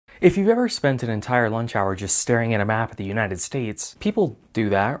If you've ever spent an entire lunch hour just staring at a map of the United States, people do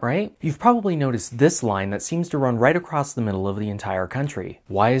that, right? You've probably noticed this line that seems to run right across the middle of the entire country.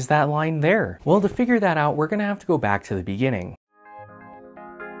 Why is that line there? Well, to figure that out, we're gonna have to go back to the beginning.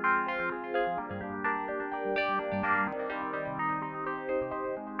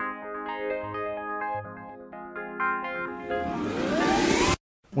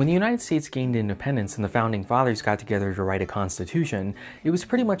 When the United States gained independence and the Founding Fathers got together to write a constitution, it was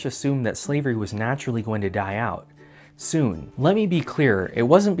pretty much assumed that slavery was naturally going to die out. Soon. Let me be clear, it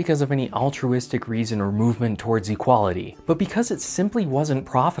wasn't because of any altruistic reason or movement towards equality, but because it simply wasn't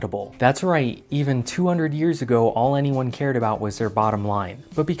profitable. That's right, even 200 years ago, all anyone cared about was their bottom line.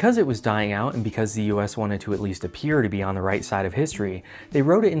 But because it was dying out and because the US wanted to at least appear to be on the right side of history, they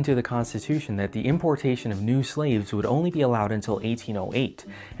wrote it into the Constitution that the importation of new slaves would only be allowed until 1808,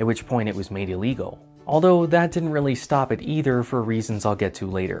 at which point it was made illegal. Although that didn't really stop it either for reasons I'll get to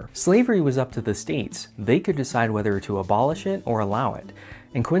later. Slavery was up to the states. They could decide whether to abolish it or allow it.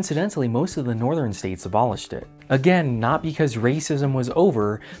 And coincidentally, most of the northern states abolished it. Again, not because racism was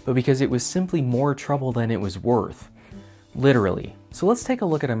over, but because it was simply more trouble than it was worth. Literally. So let's take a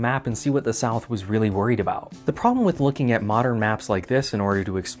look at a map and see what the South was really worried about. The problem with looking at modern maps like this in order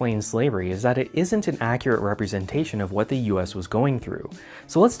to explain slavery is that it isn't an accurate representation of what the US was going through.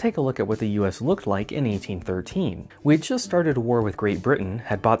 So let's take a look at what the US looked like in 1813. We had just started a war with Great Britain,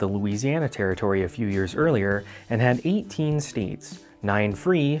 had bought the Louisiana Territory a few years earlier, and had 18 states. 9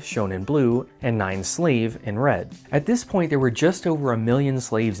 free, shown in blue, and 9 slave, in red. At this point, there were just over 1 million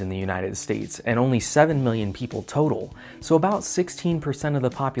slaves in the United States, and only 7 million people total, so about 16% of the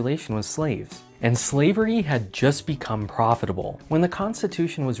population was slaves. And slavery had just become profitable. When the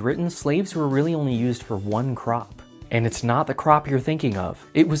Constitution was written, slaves were really only used for one crop. And it's not the crop you're thinking of.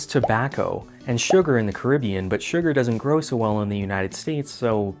 It was tobacco, and sugar in the Caribbean, but sugar doesn't grow so well in the United States,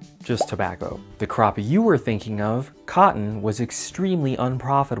 so just tobacco. The crop you were thinking of, cotton, was extremely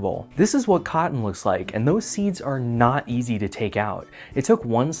unprofitable. This is what cotton looks like, and those seeds are not easy to take out. It took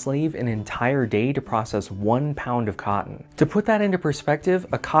one slave an entire day to process 1 pound of cotton. To put that into perspective,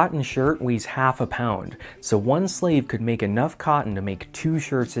 a cotton shirt weighs half a pound, so one slave could make enough cotton to make 2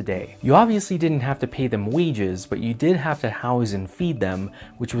 shirts a day. You obviously didn't have to pay them wages, but you did have to house and feed them,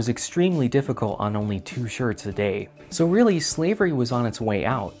 which was extremely difficult on only 2 shirts a day. So really, slavery was on its way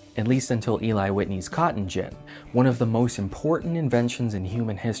out, at least until Eli Whitney's cotton gin, one of the most important inventions in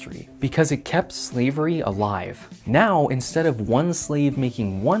human history, because it kept slavery alive. Now, instead of one slave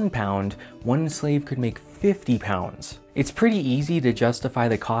making 1 pound, one slave could make 50 pounds. It's pretty easy to justify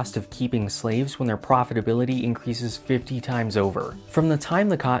the cost of keeping slaves when their profitability increases 50 times over. From the time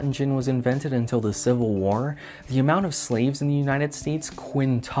the cotton gin was invented until the Civil War, the amount of slaves in the United States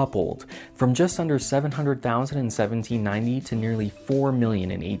quintupled, from just under 700,000 in 1790 to nearly 4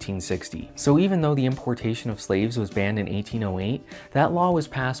 million in 1860. So even though the importation of slaves was banned in 1808, that law was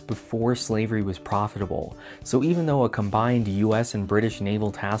passed before slavery was profitable. So even though a combined US and British naval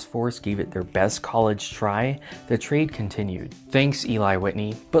task force gave it their best college try, the trade continued. Thanks, Eli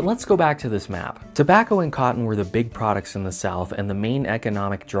Whitney. But let's go back to this map. Tobacco and cotton were the big products in the South and the main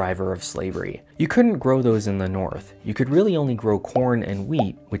economic driver of slavery. You couldn't grow those in the North. You could really only grow corn and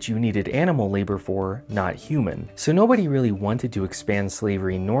wheat, which you needed animal labor for, not human. So nobody really wanted to expand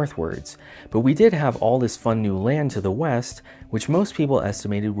slavery northwards. But we did have all this fun new land to the west, which most people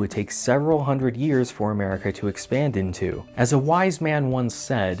estimated would take several hundred years for America to expand into. As a wise man once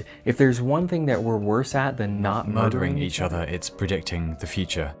said, if there's one thing that we're worse at than not murdering each other, it's predicting the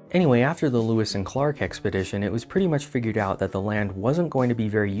future. Anyway, after the Lewis and Clark expedition, it was pretty much figured out that the land wasn't going to be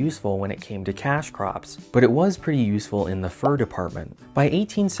very useful when it came to cash crops, but it was pretty useful in the fur department. By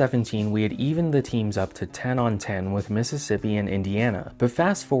 1817, we had evened the teams up to 10 on 10 with Mississippi and Indiana, but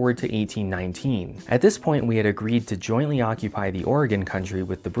fast forward to 1819. At this point, we had agreed to jointly occupy the Oregon country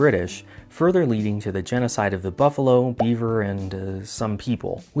with the British, further leading to the genocide of the buffalo, beaver, and some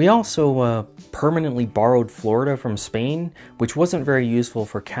people. We also permanently borrowed Florida from Spain, which wasn't very useful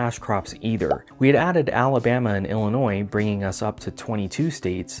for cash crops either. We had added Alabama and Illinois, bringing us up to 22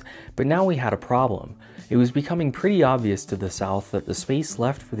 states, but now we had a problem. It was becoming pretty obvious to the South that the space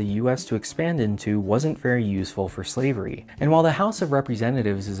left for the US to expand into wasn't very useful for slavery. And while the House of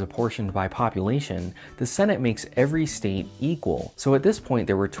Representatives is apportioned by population, the Senate makes every state equal. So at this point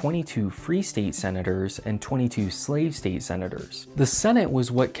there were 22 free state senators and 22 slave state senators. The Senate was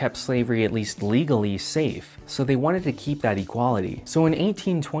what kept slavery at least legally safe, so they wanted to keep that equality. So in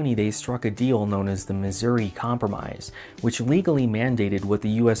 1820 they struck a deal known as the Missouri Compromise, which legally mandated what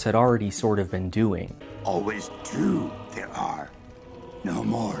the US had already sort of been doing. Always two there are. No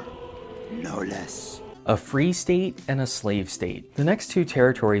more, no less. a free state and a slave state. The next two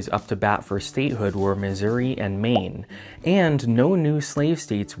territories up to bat for statehood were Missouri and Maine, and no new slave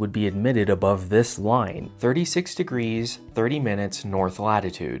states would be admitted above this line, 36 degrees, 30 minutes north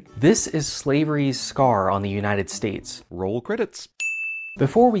latitude. This is slavery's scar on the United States. Roll credits.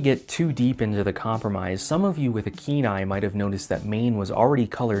 Before we get too deep into the compromise, some of you with a keen eye might have noticed that Maine was already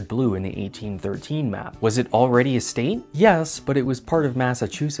colored blue in the 1813 map. Was it already a state? Yes, but it was part of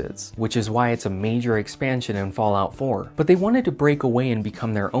Massachusetts, which is why it's a major expansion in Fallout 4. But they wanted to break away and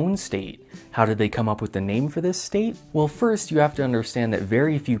become their own state. How did they come up with the name for this state? Well, first you have to understand that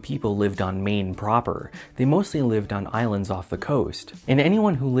very few people lived on Maine proper. They mostly lived on islands off the coast. And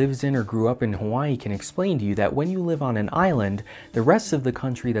anyone who lives in or grew up in Hawaii can explain to you that when you live on an island, the rest of the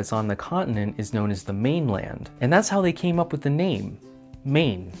country that's on the continent is known as the mainland. And that's how they came up with the name,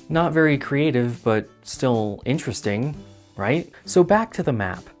 Maine. Not very creative, but still interesting, right? So back to the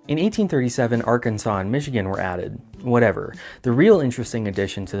map. In 1837, Arkansas and Michigan were added. Whatever. The real interesting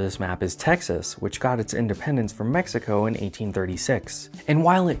addition to this map is Texas, which got its independence from Mexico in 1836. And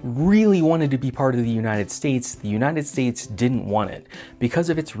while it really wanted to be part of the United States didn't want it because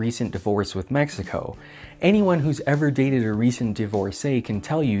of its recent divorce with Mexico. Anyone who's ever dated a recent divorcee can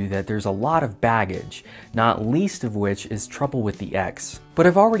tell you that there's a lot of baggage, not least of which is trouble with the ex. But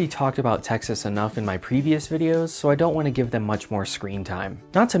I've already talked about Texas enough in my previous videos, so I don't want to give them much more screen time.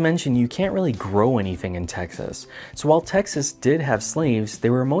 Not to mention, you can't really grow anything in Texas. So while Texas did have slaves, they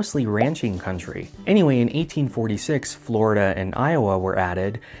were mostly ranching country. Anyway, in 1846, Florida and Iowa were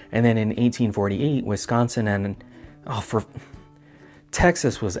added, and then in 1848, Wisconsin and...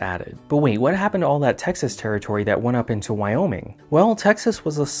 Texas was added. But wait, what happened to all that Texas territory that went up into Wyoming? Well, Texas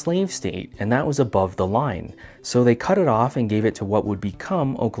was a slave state, and that was above the line. So they cut it off and gave it to what would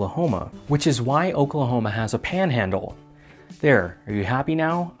become Oklahoma, which is why Oklahoma has a panhandle. There, are you happy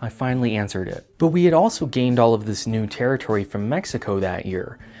now? I finally answered it. But we had also gained all of this new territory from Mexico that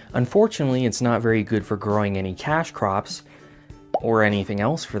year. Unfortunately, it's not very good for growing any cash crops, or anything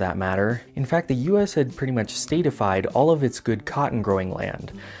else for that matter. In fact, the US had pretty much statified all of its good cotton growing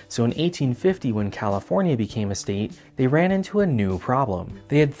land. So in 1850, when California became a state, they ran into a new problem.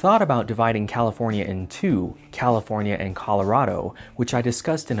 They had thought about dividing California in two, California and Colorado, which I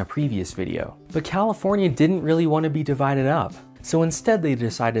discussed in a previous video. But California didn't really want to be divided up. So instead they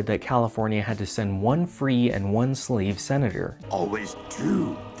decided that California had to send one free and one slave senator. Always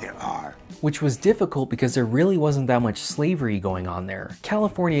two there are. Which was difficult because there really wasn't that much slavery going on there.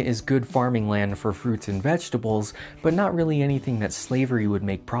 California is good farming land for fruits and vegetables, but not really anything that slavery would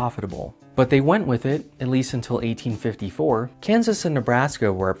make profitable. But they went with it, at least until 1854. Kansas and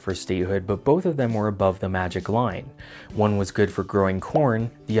Nebraska were up for statehood, but both of them were above the magic line. One was good for growing corn,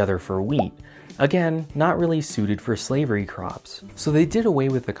 the other for wheat. Again, not really suited for slavery crops. So they did away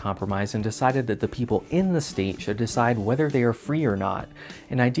with the compromise and decided that the people in the state should decide whether they are free or not,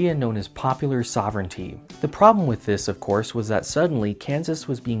 an idea known as popular sovereignty. The problem with this, of course, was that suddenly Kansas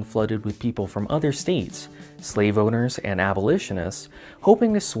was being flooded with people from other states, slave owners and abolitionists,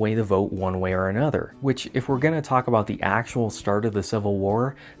 hoping to sway the vote one way or another, which, if we're going to talk about the actual start of the Civil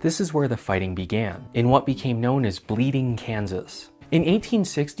War, this is where the fighting began, in what became known as Bleeding Kansas. In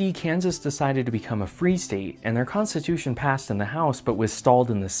 1860, Kansas decided to become a free state, and their constitution passed in the House but was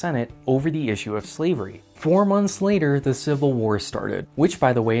stalled in the Senate over the issue of slavery. 4 months later, the Civil War started, which,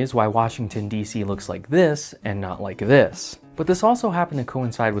 by the way, is why Washington, D.C. looks like this and not like this. But this also happened to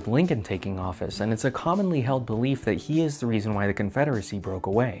coincide with Lincoln taking office, and it's a commonly held belief that he is the reason why the Confederacy broke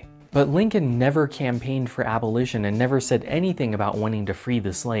away. But Lincoln never campaigned for abolition and never said anything about wanting to free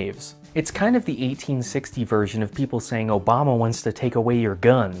the slaves. It's kind of the 1860 version of people saying Obama wants to take away your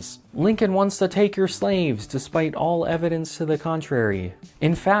guns. Lincoln wants to take your slaves, despite all evidence to the contrary.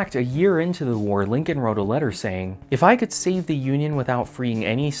 In fact, a year into the war, Lincoln wrote a letter saying, "If I could save the Union without freeing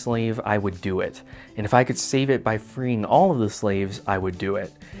any slave, I would do it. And if I could save it by freeing all of the slaves, I would do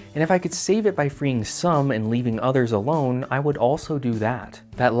it. And if I could save it by freeing some and leaving others alone, I would also do that."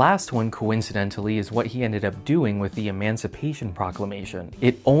 That last one, coincidentally, is what he ended up doing with the Emancipation Proclamation.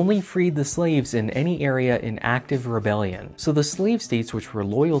 It only freed the slaves in any area in active rebellion. So the slave states which were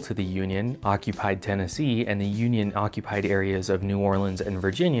loyal to the Union, occupied Tennessee, and the Union-occupied areas of New Orleans and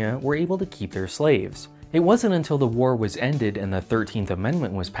Virginia were able to keep their slaves. It wasn't until the war was ended and the 13th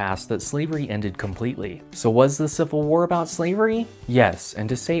Amendment was passed that slavery ended completely. So was the Civil War about slavery? Yes, and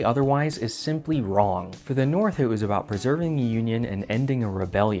to say otherwise is simply wrong. For the North, it was about preserving the Union and ending a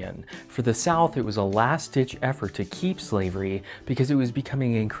rebellion. For the South, it was a last-ditch effort to keep slavery because it was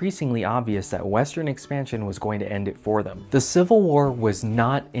becoming increasingly obvious that Western expansion was going to end it for them. The Civil War was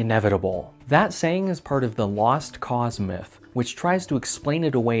not inevitable. That saying is part of the lost cause myth. which tries to explain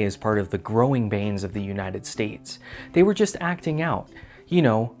it away as part of the growing pains of the United States. They were just acting out, you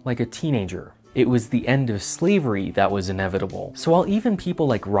know, like a teenager. It was the end of slavery that was inevitable. So while even people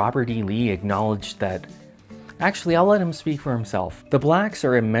like Robert E. Lee acknowledged that, actually, I'll let him speak for himself. The blacks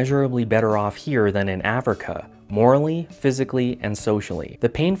are immeasurably better off here than in Africa, morally, physically, and socially. The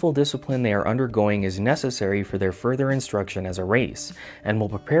painful discipline they are undergoing is necessary for their further instruction as a race, and will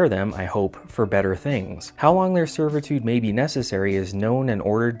prepare them, I hope, for better things. How long their servitude may be necessary is known and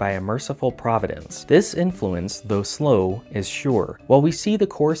ordered by a merciful providence. This influence, though slow, is sure. While we see the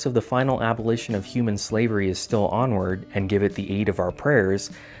course of the final abolition of human slavery is still onward, and give it the aid of our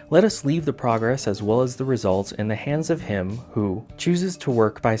prayers, let us leave the progress as well as the results in the hands of Him who chooses to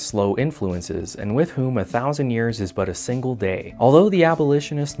work by slow influences, and with whom 1,000 years is but a single day. Although the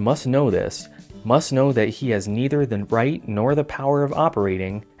abolitionist must know this, must know that he has neither the right nor the power of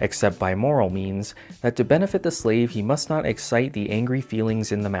operating, except by moral means, that to benefit the slave he must not excite the angry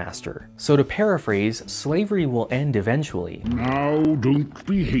feelings in the master. So to paraphrase, slavery will end eventually. Now don't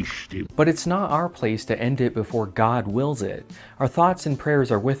be hasty. But it's not our place to end it before God wills it. Our thoughts and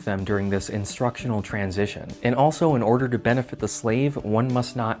prayers are with them during this instructional transition. And also, in order to benefit the slave, one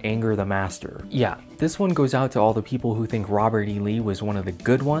must not anger the master. Yeah, this one goes out to all the people who think Robert E. Lee was one of the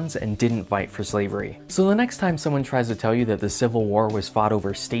good ones and didn't fight for slavery. So the next time someone tries to tell you that the Civil War was fought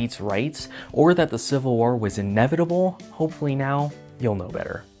over states' rights, or that the Civil War was inevitable, hopefully now you'll know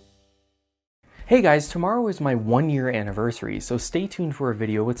better. Hey guys, tomorrow is my 1-year anniversary, so stay tuned for a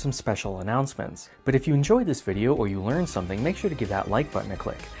video with some special announcements. But if you enjoyed this video or you learned something, make sure to give that like button a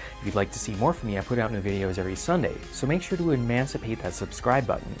click. If you'd like to see more from me, I put out new videos every Sunday, so make sure to emancipate that subscribe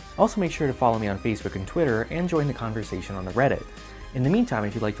button. Also make sure to follow me on Facebook and Twitter, and join the conversation on the Reddit. In the meantime,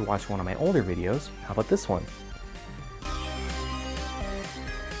 if you'd like to watch one of my older videos, how about this one?